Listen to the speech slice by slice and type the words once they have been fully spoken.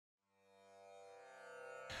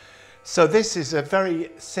So this is a very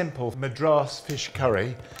simple Madras fish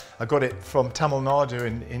curry. I got it from Tamil Nadu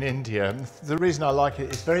in India. And the reason I like it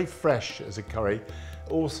is very fresh as a curry.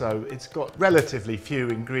 Also, it's got relatively few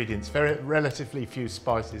ingredients, relatively few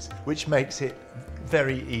spices, which makes it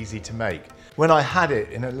very easy to make. When I had it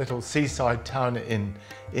in a little seaside town in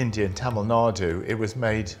India, in Tamil Nadu, it was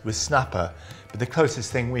made with snapper. But the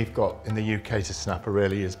closest thing we've got in the UK to snapper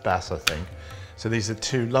really is bass, I think. So these are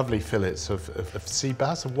two lovely fillets of sea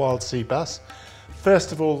bass, of wild sea bass.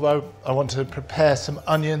 First of all though, I want to prepare some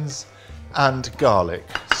onions and garlic.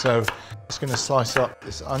 So I'm just going to slice up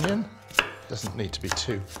this onion. Doesn't need to be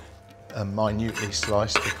too minutely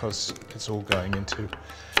sliced because it's all going into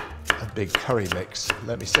a big curry mix.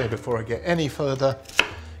 Let me say before I get any further,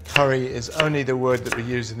 curry is only the word that we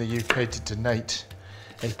use in the UK to denote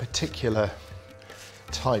a particular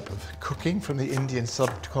type of cooking from the Indian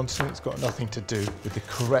subcontinent. It's got nothing to do with the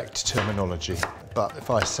correct terminology. But if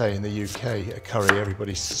I say in the UK a curry,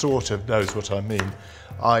 everybody sort of knows what I mean,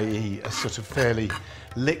 i.e. a sort of fairly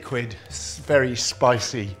liquid, very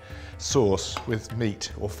spicy sauce with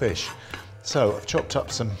meat or fish. So I've chopped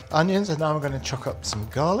up some onions and now I'm going to chop up some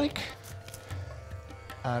garlic,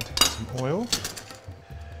 add some oil,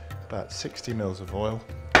 about 60 mils of oil,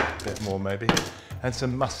 a bit more maybe, and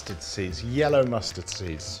some mustard seeds, yellow mustard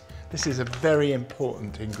seeds. This is a very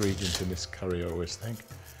important ingredient in this curry, I always think.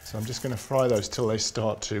 So I'm just going to fry those till they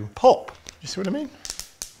start to pop. You see what I mean?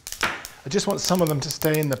 I just want some of them to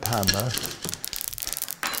stay in the pan though.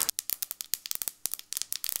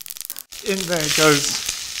 In there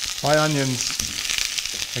goes my onions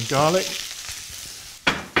and garlic.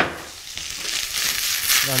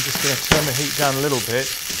 And I'm just going to turn the heat down a little bit,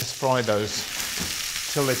 just fry those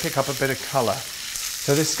till they pick up a bit of colour.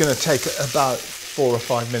 So this is going to take about 4 or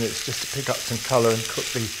 5 minutes just to pick up some colour and cook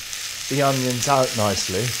the onions out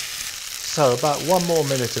nicely. So about 1 more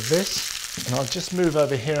minute of this, and I'll just move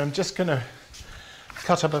over here. I'm just going to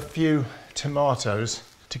cut up a few tomatoes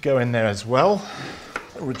to go in there as well.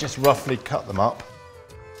 We'll just roughly cut them up.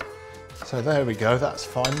 So there we go, that's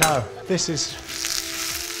fine. Now this is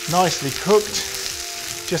nicely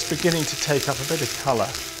cooked, just beginning to take up a bit of colour,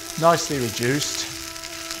 nicely reduced.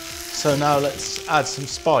 So now let's add some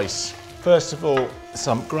spice. First of all,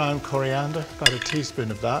 some ground coriander, about a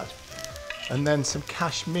teaspoon of that, and then some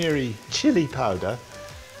Kashmiri chili powder.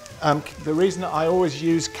 The reason I always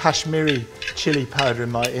use Kashmiri chili powder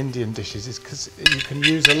in my Indian dishes is because you can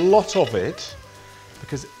use a lot of it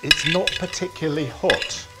because it's not particularly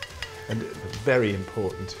hot, and very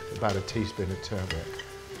important, about a teaspoon of turmeric.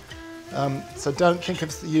 So don't think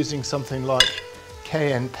of using something like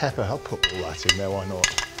cayenne pepper. I'll put all that in there, why not?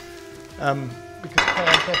 Because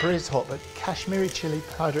cayenne pepper is hot, but Kashmiri chili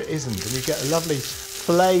powder isn't, and you get a lovely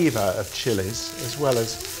flavour of chilies as well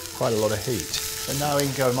as quite a lot of heat. And now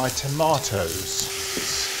in go my tomatoes.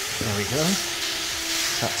 There we go.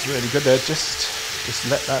 That's really good there. Just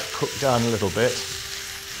let that cook down a little bit.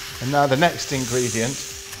 And now the next ingredient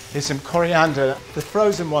is some coriander. The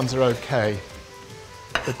frozen ones are okay,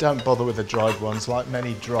 but don't bother with the dried ones. Like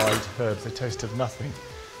many dried herbs, they taste of nothing.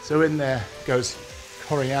 So in there goes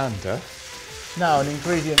coriander. Now an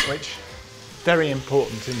ingredient which very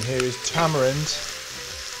important in here is tamarind.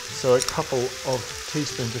 So a couple of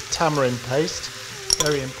teaspoons of tamarind paste.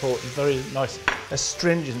 Very important, very nice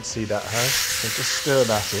astringency that has. So just stir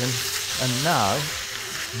that in. And now,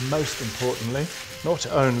 most importantly, not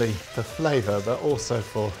only for flavour but also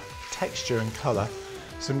for texture and colour,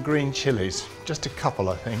 some green chilies. Just a couple,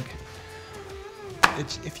 I think.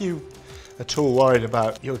 If you at all worried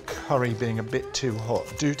about your curry being a bit too hot,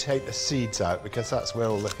 do take the seeds out because that's where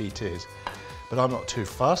all the heat is. But I'm not too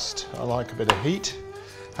fussed. I like a bit of heat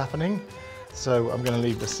happening, so I'm going to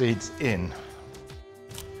leave the seeds in.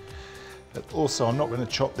 But also I'm not going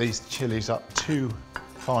to chop these chilies up too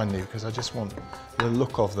finely because I just want the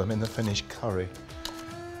look of them in the finished curry.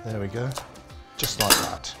 There we go, just like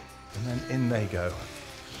that. And then in they go.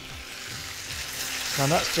 Now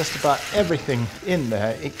that's just about everything in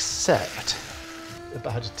there except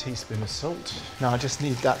about a teaspoon of salt. Now I just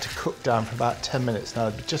need that to cook down for about 10 minutes now,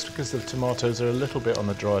 just because the tomatoes are a little bit on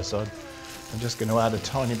the dry side. I'm just going to add a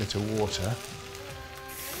tiny bit of water.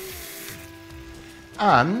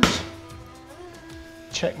 And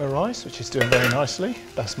check my rice, which is doing very nicely.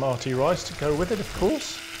 Basmati rice to go with it, of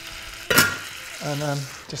course. And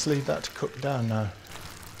just leave that to cook down now,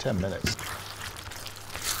 10 minutes.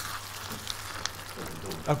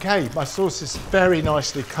 Okay, my sauce is very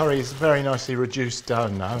nicely, curry is very nicely reduced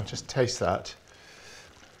down now. Just taste that.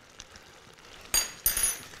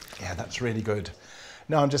 Yeah, that's really good.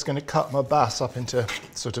 Now I'm just going to cut my bass up into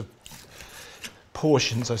sort of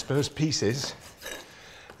portions, I suppose, pieces.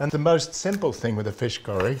 And the most simple thing with a fish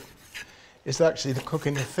curry is actually the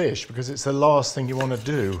cooking the fish, because it's the last thing you want to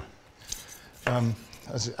do.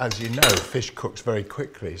 As you know, fish cooks very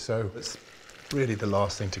quickly, so it's really the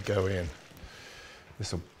last thing to go in.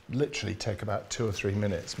 This will literally take about 2 or 3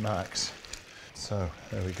 minutes max. So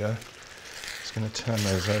there we go. Just going to turn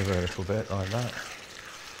those over a little bit like that.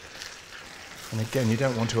 And again, you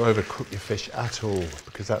don't want to overcook your fish at all,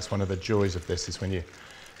 because that's one of the joys of this, is when you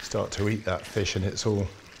start to eat that fish and it's all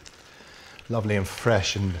lovely and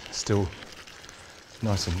fresh and still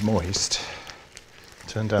nice and moist.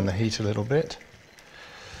 Turn down the heat a little bit.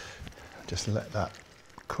 Just let that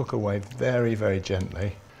cook away very, very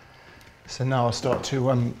gently. So now I'll start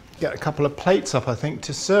to get a couple of plates up, I think,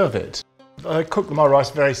 to serve it. I cook my rice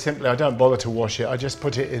very simply. I don't bother to wash it. I just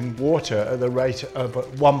put it in water at the rate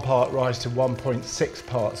of 1 part rice to 1.6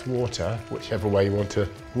 parts water, whichever way you want to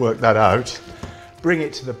work that out. Bring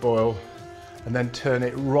it to the boil and then turn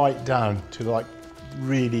it right down to like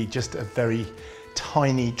really just a very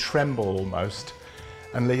tiny tremble almost,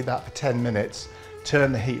 and leave that for 10 minutes.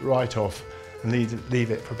 Turn the heat right off and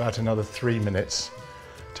leave it for about another 3 minutes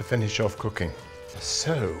to finish off cooking.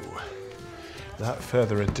 So, without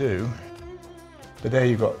further ado, but there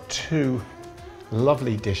you've got 2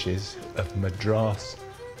 lovely dishes of Madras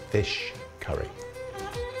fish curry.